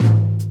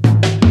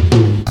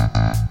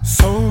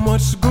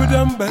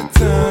bad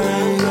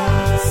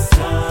times.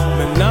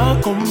 Me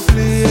nah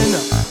complain.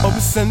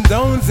 Ups and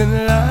downs in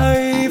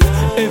life.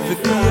 Every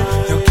day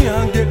you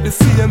can't get the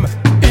same.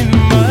 In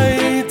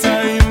my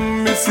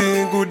time, me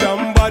see good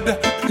and bad.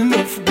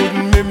 Enough good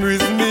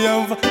memories me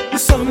have.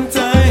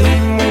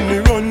 Sometime when me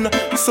run,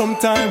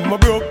 sometime I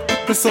broke,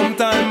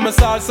 sometime I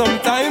sad,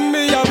 sometime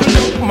me have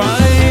look. My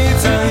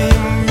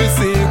time, me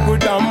see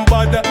good and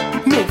bad.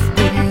 Enough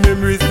good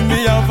memories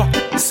me have.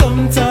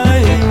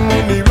 Sometime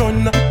when me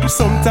run,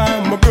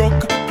 sometime I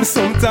broke,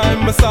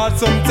 sometime I sad,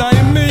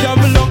 sometime me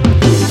have luck.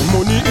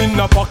 Money in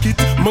a pocket,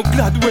 me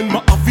glad when me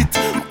have it.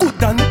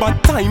 Good and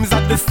bad times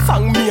at the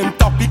song main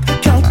topic.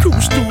 Can't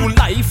cruise through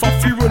life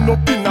if you run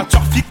up in a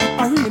traffic.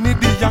 A rainy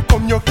day you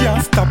come, you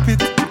can't stop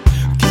it.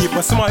 Keep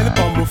a smile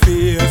upon my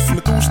face,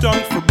 me too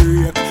strong for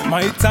break.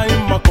 My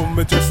time I come,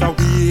 me just a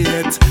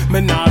wait. Me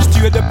nah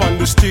straight up on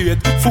the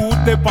street,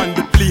 food up on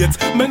the plate.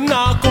 Me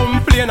nah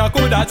complain, I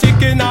coulda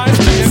chicken or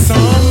steak.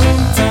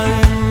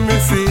 Sometime me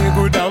see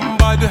good and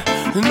bad,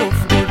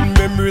 enough good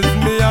memories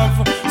me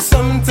have.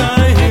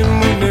 Sometime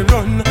when me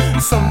run,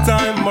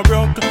 sometime I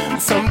broke,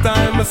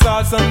 sometime I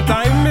sad,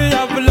 sometime me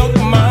have luck.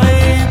 My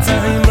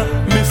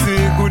time me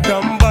see good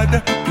and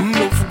bad,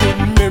 enough good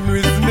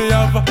memories me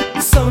have.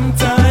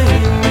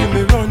 Sometime when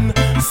me run,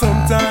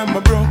 sometime I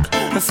broke,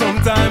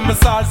 sometime I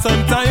sad,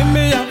 sometime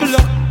me have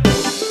luck.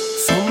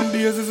 Some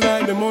days it's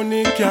like the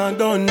money can't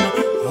done.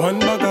 One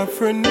bag of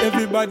friend,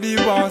 everybody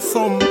wants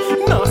some.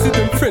 Now see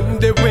them friend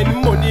they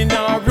when money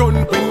now run.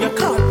 When you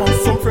call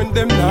on some friend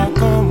them now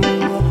come.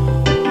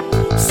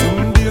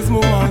 Some days me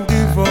want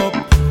give up.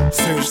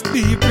 Search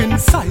deep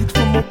inside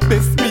for my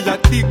best me a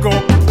dig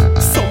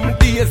up. Some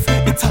days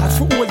it's hard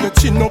for hold your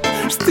chin up.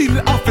 Still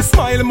have a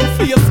smile on my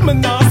face, me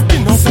not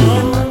skin up.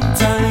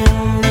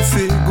 Sometimes me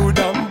say good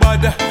and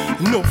bad,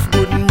 enough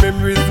good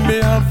memories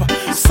me have.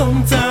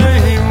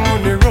 Sometime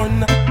money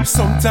run,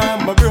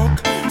 sometime I broke,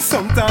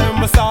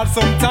 sometime I sad,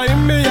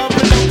 sometime me have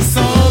luck.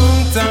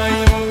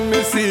 Sometime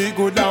me say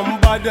good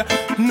and bad,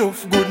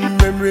 enough good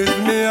memories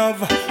me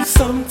have.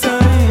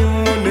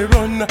 Sometime money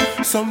run,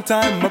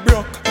 sometime I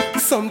broke,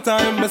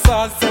 sometime I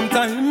sad,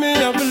 sometime me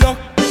have luck.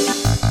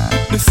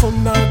 The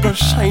sun now go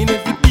shine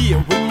every day.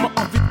 When my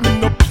have it, me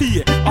no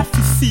play. I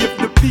feel save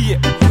the pay.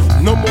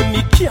 No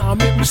money can't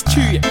make me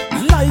stray.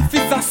 Life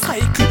is a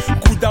cycle.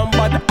 Good and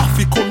bad, I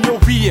feel come your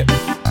way.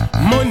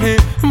 Money,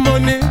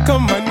 money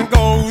come and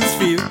goes.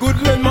 Feel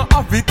good when my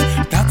have it.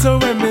 That's how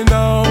me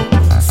know.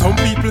 Some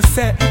people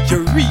say you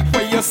reap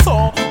what you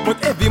sow,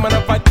 but every man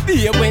have a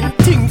day when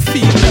things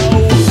feel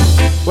low.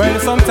 Well,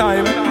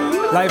 sometime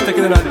life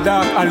taking in a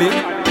dark alley.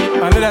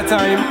 Another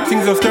time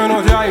things just turn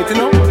out right, you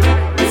know.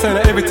 So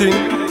everything,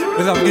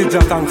 just have to give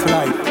your thanks for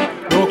life.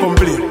 Don't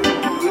complain.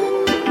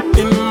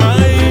 In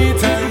my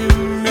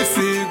time, me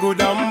see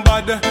good and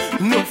bad.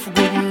 Enough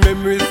good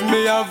memories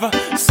me have.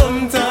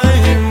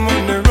 Sometime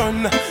on the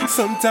run,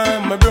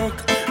 sometime I broke,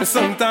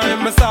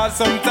 sometime I sad,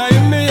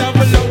 sometime me have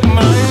a luck.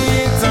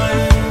 My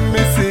time,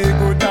 me see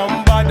good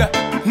and bad.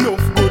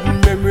 Enough good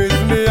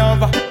memories me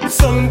have.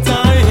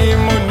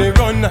 Sometime on the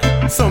run,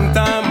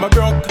 sometime I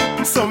broke,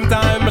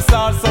 sometime I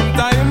sad,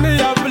 sometime me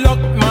have a luck.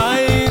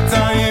 My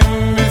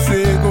time, me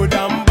see good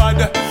and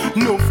bad.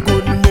 Enough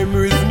good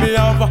memories me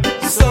have.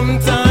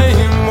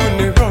 Sometime on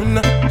the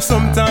run,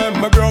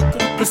 sometime I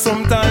broke,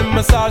 sometime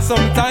I sad,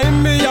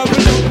 sometime me have a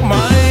luck.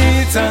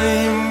 My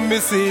time, me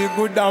see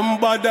good and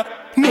bad.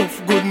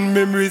 Enough good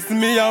memories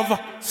me have.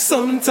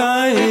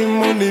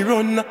 Sometime on the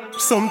run,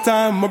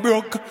 sometime I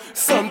broke,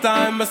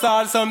 sometime I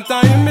sad,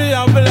 sometime me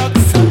have a luck.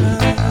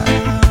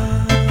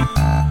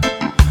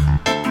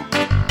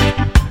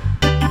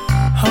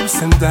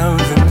 Ups and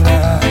downs in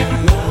life.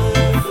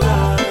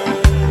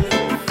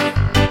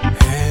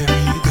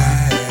 Every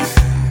day.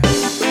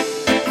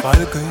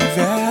 Falco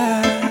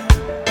DiGeneral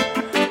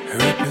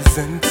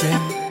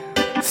representing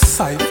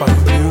sci-fi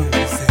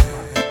music.